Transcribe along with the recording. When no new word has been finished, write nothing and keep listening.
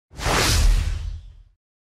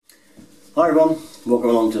Hi everyone, welcome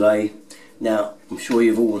along today. Now, I'm sure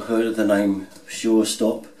you've all heard of the name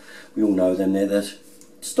Surestop. We all know them. They're the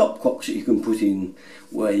stopcocks that you can put in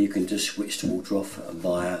where you can just switch the water off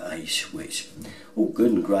via a switch. All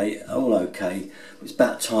good and great, all okay. It's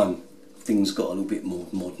about time things got a little bit more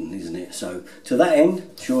modern, isn't it? So to that end,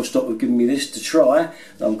 Surestop have given me this to try.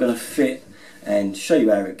 I'm going to fit and show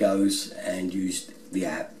you how it goes and use the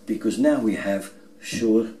app, because now we have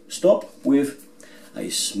Surestop with a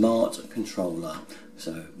smart controller,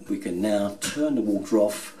 so we can now turn the water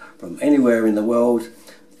off from anywhere in the world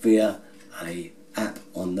via a app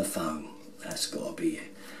on the phone. That's got to be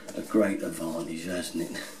a great advantage,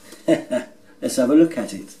 hasn't it? Let's have a look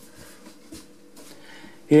at it.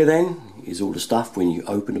 Here then is all the stuff when you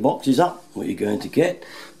open the boxes up, what you're going to get.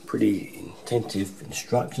 Pretty intensive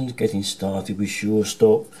instructions getting started with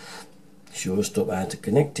Surestop how to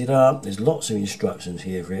connect it up. There's lots of instructions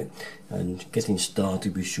here for it, and getting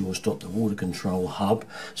started with Surestop, the water control hub.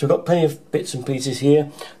 So we've got plenty of bits and pieces here.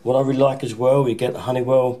 What I really like as well, we get the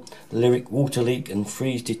Honeywell lyric water leak and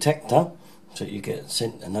freeze detector, so you get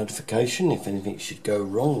sent a notification if anything should go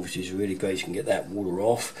wrong, which is really great. You can get that water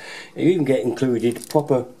off. You even get included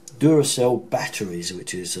proper Duracell batteries,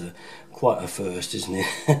 which is quite a first, isn't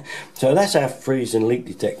it? So that's our freeze and leak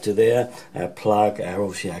detector there, our plug,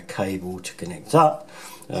 obviously our cable to connect up,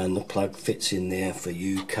 and the plug fits in there for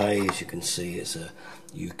UK. As you can see, it's a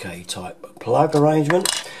UK type plug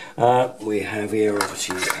arrangement. We have here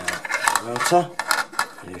obviously our router,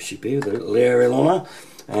 there should be with a little aerial on her,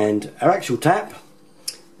 and our actual tap,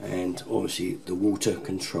 and obviously the water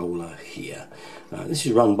controller here. This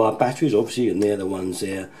is run by batteries obviously, and they're the ones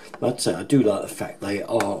there, but I do like the fact they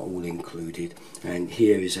are all included. And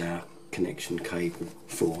here is our connection cable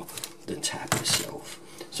for the tap itself.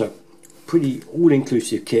 So pretty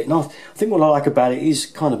all-inclusive kit, and I think what I like about it is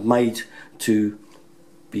kind of made to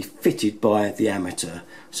be fitted by the amateur,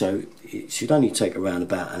 so it should only take around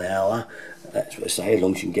about an hour. That's what I say, as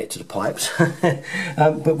long as you can get to the pipes.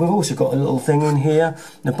 But we've also got a little thing in here,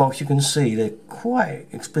 the box. You can see they're quite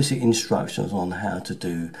explicit instructions on how to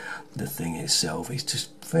do the thing itself. It's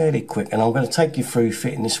just fairly quick, and I'm going to take you through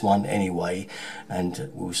fitting this one anyway, and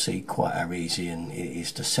we'll see quite how easy and it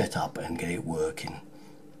is to set up and get it working.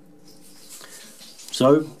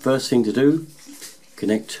 So first thing to do,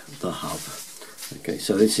 connect the hub. Okay,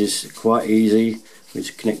 so this is quite easy.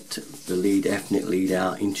 Just connect the lead, F-net lead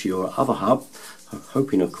out into your other hub,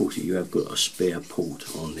 hoping of course that you have got a spare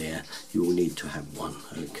port on there. You will need to have one,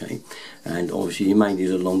 okay, and obviously you may need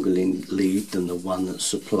a longer lead than the one that's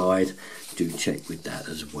supplied. Do check with that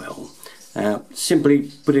as well. Simply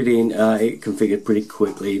put it in, it configured pretty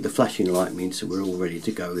quickly. The flashing light means that we're all ready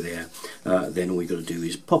to go there. Then all you got to do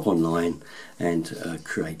is pop online and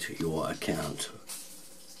create your account.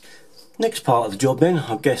 Next part of the job then,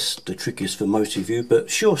 I guess the trickiest for most of you, but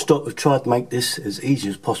Surestop have tried to make this as easy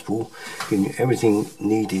as possible, giving you everything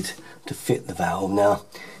needed to fit the valve. Now,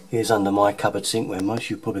 here's under my cupboard sink where most of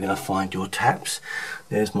you are probably going to find your taps.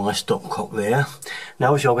 There's my stopcock there. Now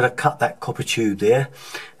obviously I'm going to cut that copper tube there,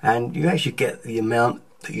 and you actually get the amount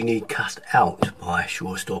that you need cut out by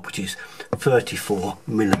Surestop, which is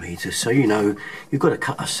 34mm. So you know you've got to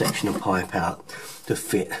cut a section of pipe out to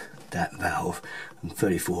fit that valve, and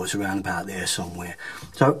 34 is around about there somewhere.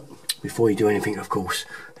 So before you do anything, of course,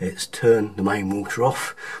 let's turn the main water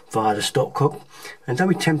off via the stopcock, and don't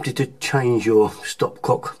be tempted to change your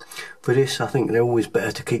stopcock for this. I think they're always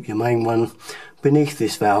better to keep your main one beneath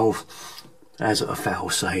this valve as a fail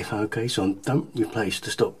safe. Okay, so don't replace the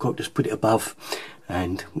stopcock, just put it above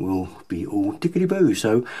and we'll be all tickety-boo.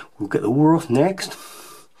 So we'll get the water off next.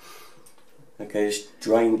 Okay, just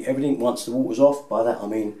drain everything once the water's off. By that I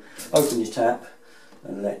mean open your tap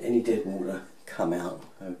and let any dead water come out.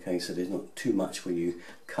 Okay, so there's not too much when you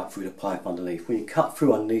cut through the pipe underneath. When you cut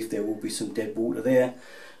through underneath, there will be some dead water there,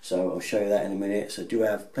 so I'll show you that in a minute. So do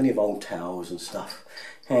have plenty of old towels and stuff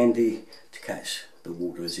handy to catch the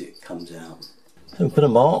water as it comes out. So put a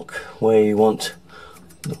mark where you want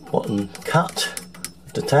the bottom cut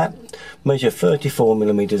of the tap. Measure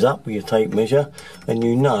 34mm up with your tape measure, and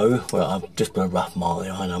you know, well, I've just put a rough mark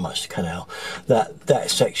there, I know how much to cut out.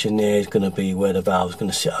 That section there is going to be where the valve is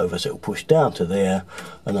going to sit over, so it will push down to there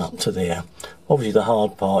and up to there. Obviously the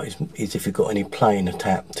hard part is if you've got any planer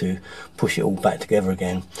tap to push it all back together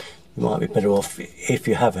again. You might be better off, if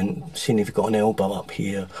you haven't, seeing if you've got an elbow up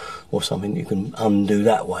here or something, you can undo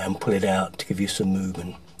that way and pull it out to give you some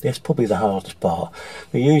movement. That's probably the hardest part.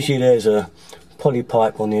 But usually there's a poly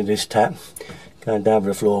pipe on the end of this tap going down to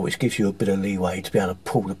the floor, which gives you a bit of leeway to be able to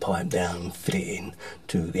pull the pipe down and fit it in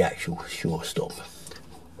to the actual Surestop.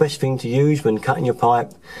 best thing to use when cutting your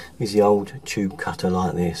pipe is the old tube cutter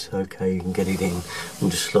like this. Okay, you can get it in and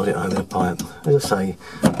just slot it over the pipe. As I say,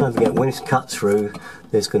 don't forget when it's cut through,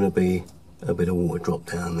 there's going to be a bit of water drop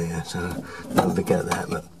down there, so don't forget that.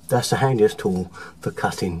 But that's the handiest tool for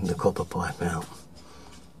cutting the copper pipe out.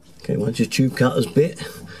 Okay, once your tube cutter's bit,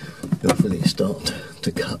 hopefully start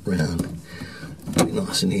to cut round.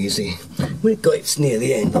 Nice and easy. When it's near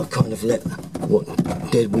the end, I kind of let what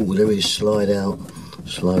dead water there is slide out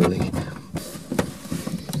slowly.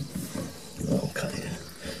 Okay,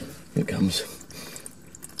 here comes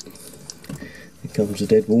the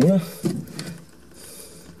dead water.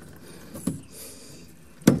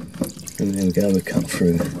 And there we go, we cut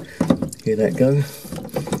through. Hear that go?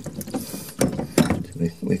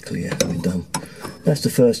 We're clear, we're done. That's the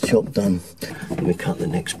first chop done. We cut the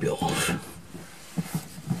next bit off.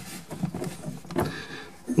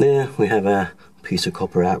 There we have our piece of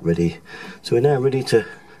copper out ready. So we're now ready to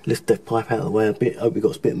lift the pipe out of the way a bit. Hope we've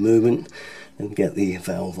got a bit of movement and get the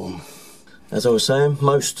valve on. As I was saying,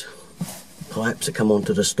 most pipes that come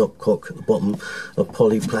onto the stopcock at the bottom are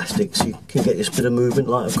polyplastics. You can get this bit of movement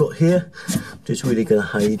like I've got here, which is really going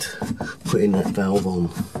to aid putting that valve on.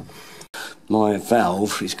 My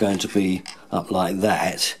valve is going to be up like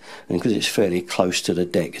that, and because it's fairly close to the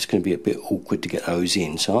deck, it's going to be a bit awkward to get those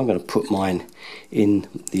in. So I'm going to put mine in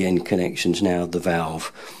the end connections now of the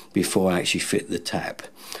valve before I actually fit the tap.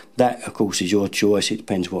 That, of course, is your choice. It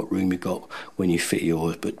depends what room you've got when you fit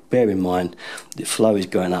yours, but bear in mind the flow is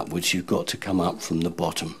going upwards. You've got to come up from the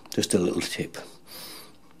bottom. Just a little tip.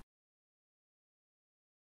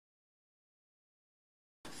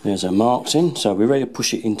 There's our marks in, so we're ready to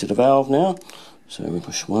push it into the valve now. So we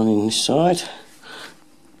push one in this side.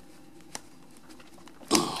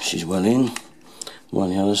 She's well in. One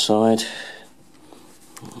the other side.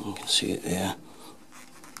 You can see it there.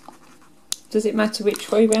 Does it matter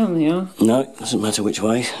which way round they are? No, it doesn't matter which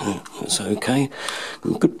way. That's okay.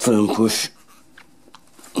 Good firm push.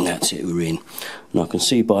 And that's it, we're in. And I can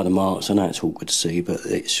see by the marks, I know it's awkward to see, but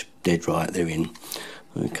it's dead right, they're in.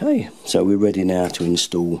 Okay, so we're ready now to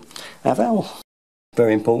install our valve.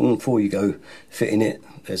 Very important, before you go fitting it,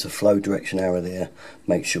 there's a flow direction arrow there.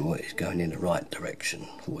 Make sure it's going in the right direction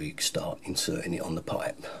before you start inserting it on the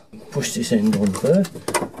pipe. Push this end on first.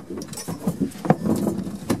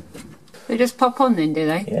 They just pop on then, do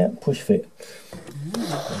they? Yeah, push fit.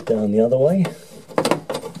 Down the other way.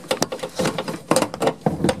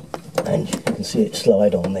 And you can see it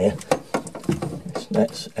slide on there.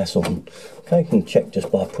 That's on. Okay, you can check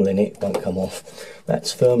just by pulling it, it won't come off.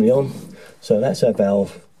 That's firmly on. So that's our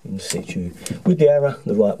valve in situ with the arrow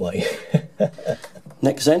the right way.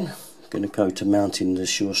 Next then, going to go to mounting the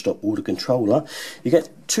Surestop water controller. You get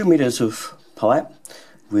 2 meters of pipe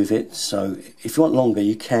with it, so if you want longer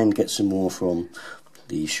you can get some more from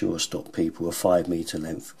the Surestop people, a 5 meter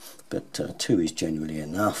length, but 2 is generally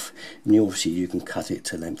enough. And obviously you can cut it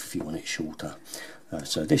to length if you want it shorter.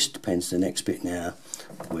 So this depends the next bit now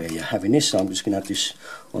where you're having this. So I'm just going to have this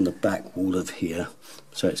on the back wall of here,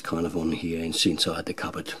 so it's kind of on here inside the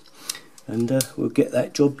cupboard, and we'll get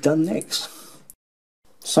that job done next.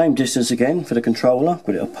 Same distance again for the controller,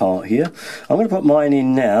 put it apart here. I'm going to put mine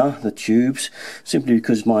in now, the tubes, simply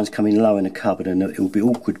because mine's coming low in the cupboard and it will be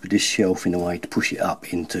awkward with this shelf in a way to push it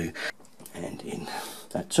up into and in.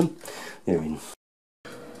 That's them, they're in.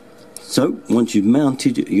 So once you've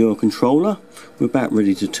mounted your controller, we're about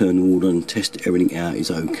ready to turn the water on and test everything out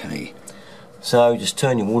is okay. So just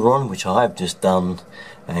turn your water on, which I have just done,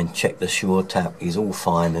 and check the Surestop is all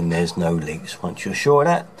fine and there's no leaks. Once you're sure of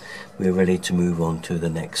that, we're ready to move on to the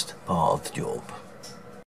next part of the job.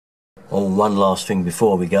 Oh, one last thing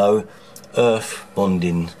before we go, earth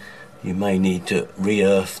bonding. You may need to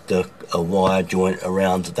re-earth a wire joint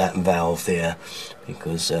around that valve there,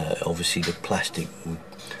 because obviously the plastic would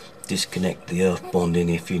disconnect the earth bonding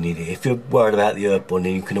if you need it. If you're worried about the earth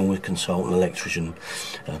bonding, you can always consult an electrician.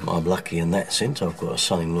 I'm lucky in that sense. I've got a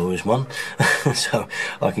son-in-law who's one, so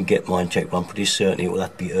I can get mine checked. I'm pretty certain it will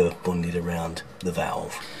have to be earth bonded around the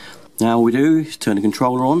valve. Now all we do is turn the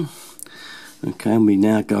controller on. Okay, and we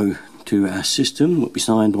now go to our system, what we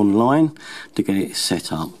signed online, to get it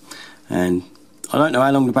set up. And I don't know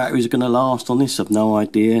how long the batteries are going to last on this, I've no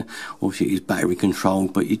idea. Obviously it is battery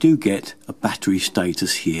controlled, but you do get a battery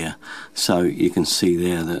status here. So you can see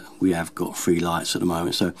there that we have got 3 lights at the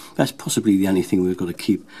moment. So that's possibly the only thing we've got to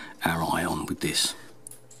keep our eye on with this.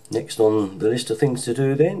 Next on the list of things to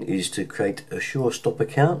do then is to create a Surestop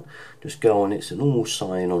account. Just go on, it's a normal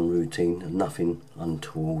sign-on routine, nothing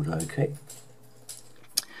untoward, okay.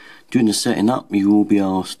 During the setting up, you will be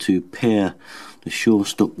asked to pair the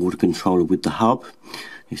Surestop water controller with the hub.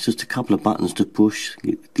 It's just a couple of buttons to push,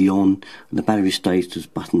 get the on and the battery status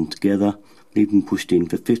button together. Leave them pushed in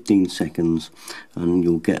for 15 seconds and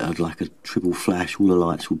you'll get like a triple flash. All the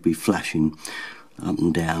lights will be flashing up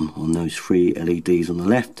and down on those 3 LEDs on the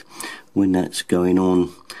left. When that's going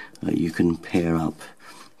on, you can pair up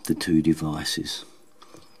the 2 devices.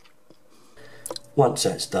 Once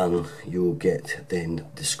that's done, you'll get then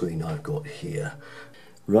the screen I've got here.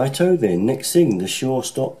 Righto then, next thing, the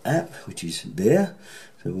Surestop app, which is there.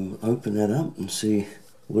 So we'll open that up and see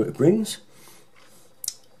what it brings.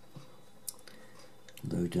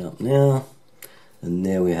 Load it up now, and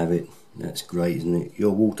there we have it. That's great, isn't it?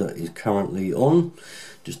 Your water is currently on.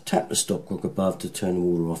 Just tap the stopcock above to turn the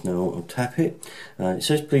water off. Now I'll tap it. It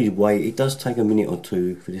says please wait. It does take a minute or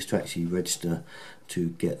two for this to actually register to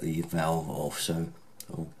get the valve off. So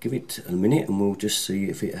I'll give it a minute and we'll just see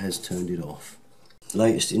if it has turned it off.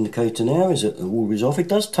 Latest indicator now is that the water is off. It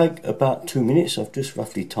does take about 2 minutes. I've just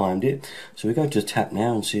roughly timed it. So we go to the tap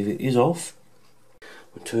now and see if it is off.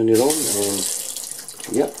 We'll turn it on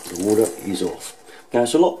and yep, the water is off. Now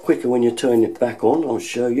it's a lot quicker when you turn it back on, I'll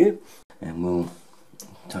show you. And we'll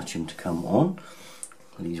touch him to come on.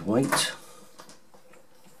 Please wait.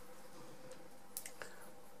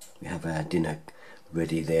 We have our dinner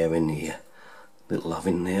ready there in the little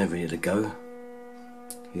oven there, ready to go.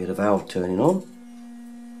 Hear the valve turning on.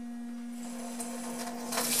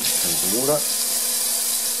 Comes the water.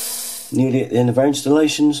 Nearly at the end of our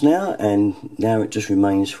installations now, and now it just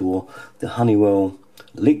remains for the Honeywell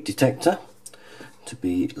leak detector to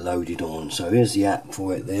be loaded on. So here's the app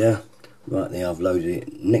for it there. Right there, I've loaded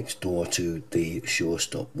it next door to the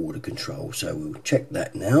Surestop water control. So we'll check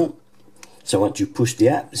that now. So once you push the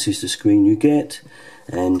app, this is the screen you get.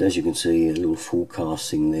 And as you can see, a little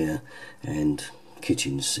forecasting there and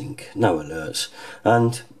kitchen sink. No alerts.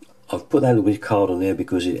 And I've put that little bit of card on there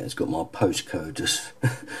because it has got my postcode just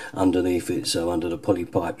underneath it. So under the poly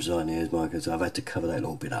pipe design there is my, so I've had to cover that a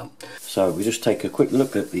little bit up. So we just take a quick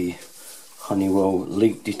look at the Honeywell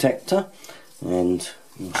leak detector, and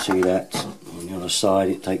you'll see that on the other side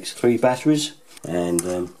it takes 3 batteries,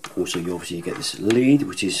 and also you obviously get this lead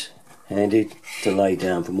which is handy to lay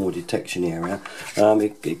down for more detection area.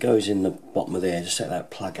 It goes in the bottom of there. Just take that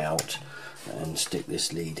plug out and stick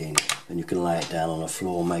this lead in, and you can lay it down on the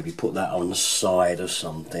floor, maybe put that on the side of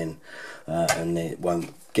something, and it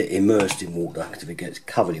won't get immersed in water, because if it gets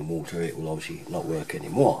covered in water it will obviously not work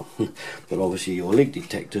anymore. But obviously your leak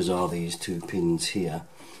detectors are these 2 pins here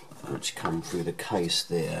which come through the case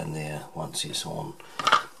there and there once it's on.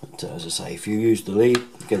 But as I say, if you use the lead,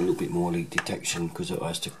 you get a little bit more leak detection because it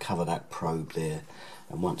has to cover that probe there,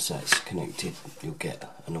 and once that's connected you'll get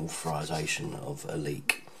an authorization of a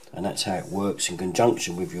leak. And that's how it works in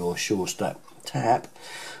conjunction with your Surestop tap,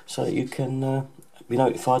 so that you can be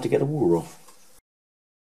notified to get the water off.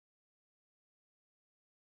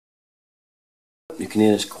 You can hear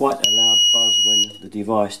there's quite a loud buzz when the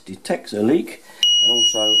device detects a leak, and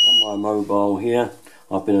also on my mobile here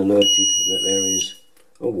I've been alerted that there is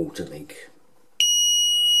a water leak.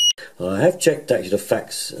 I have checked actually the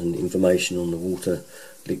facts and information on the water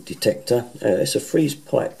leak detector. It's a freeze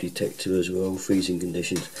pipe detector as well, freezing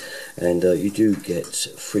conditions, and you do get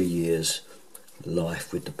 3 years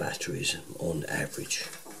life with the batteries on average.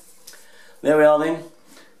 There we are then,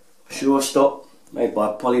 Surestop, made by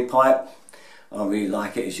Polypipe. I really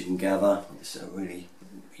like it, as you can gather. It's a really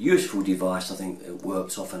useful device. I think it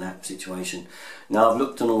works off an app situation. Now I've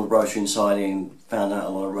looked on all the brochure inside and found out a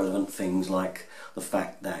lot of relevant things, like the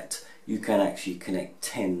fact that you can actually connect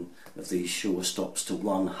 10 of these Surestops to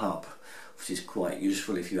one hub, which is quite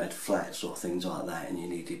useful if you had flats or things like that and you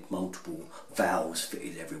needed multiple valves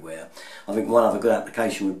fitted everywhere. I think one other good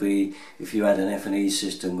application would be if you had an F&E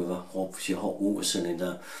system with a obviously hot water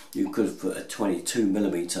cylinder. You could put a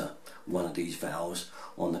 22mm one of these valves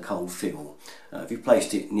on the cold fill. If you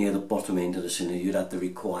placed it near the bottom end of the cylinder, you'd have the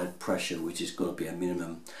required pressure, which has got to be a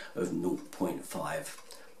minimum of 0.5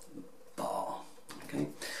 bar. Okay,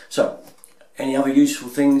 so any other useful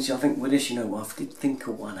things? I think with this, I did think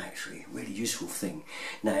of one actually, really useful thing.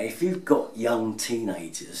 Now, if you've got young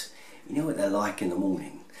teenagers, you know what they're like in the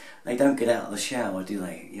morning. They don't get out of the shower, do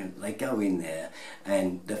they? They go in there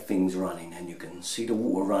and the thing's running, and you can see the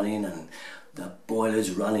water running and the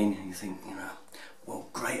boiler's running, and you think, well,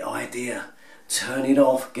 great idea. Turn it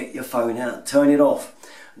off. Get your phone out. Turn it off.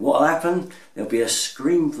 What'll happen? There'll be a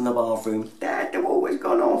scream from the bathroom. Dad, the water's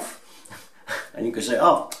gone off. And you can say,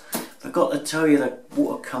 oh, forgot to tell you the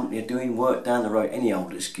water company are doing work down the road. Any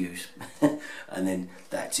old excuse. and then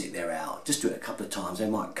that's it, they're out. Just do it a couple of times. They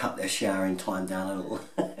might cut their showering time down a little.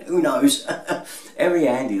 Who knows? Very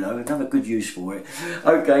handy though, another good use for it.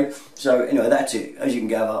 Okay, so anyway, that's it. As you can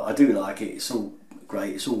gather, I do like it. It's all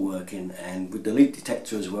great, it's all working, and with the leak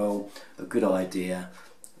detector as well, a good idea.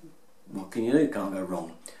 What can you do? Can't go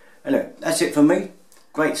wrong. Anyway, that's it from me.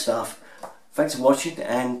 Great stuff. Thanks for watching,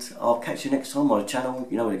 and I'll catch you next time on the channel.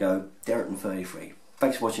 You know where to go, Derek and 33.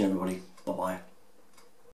 Thanks for watching, everybody. Bye bye.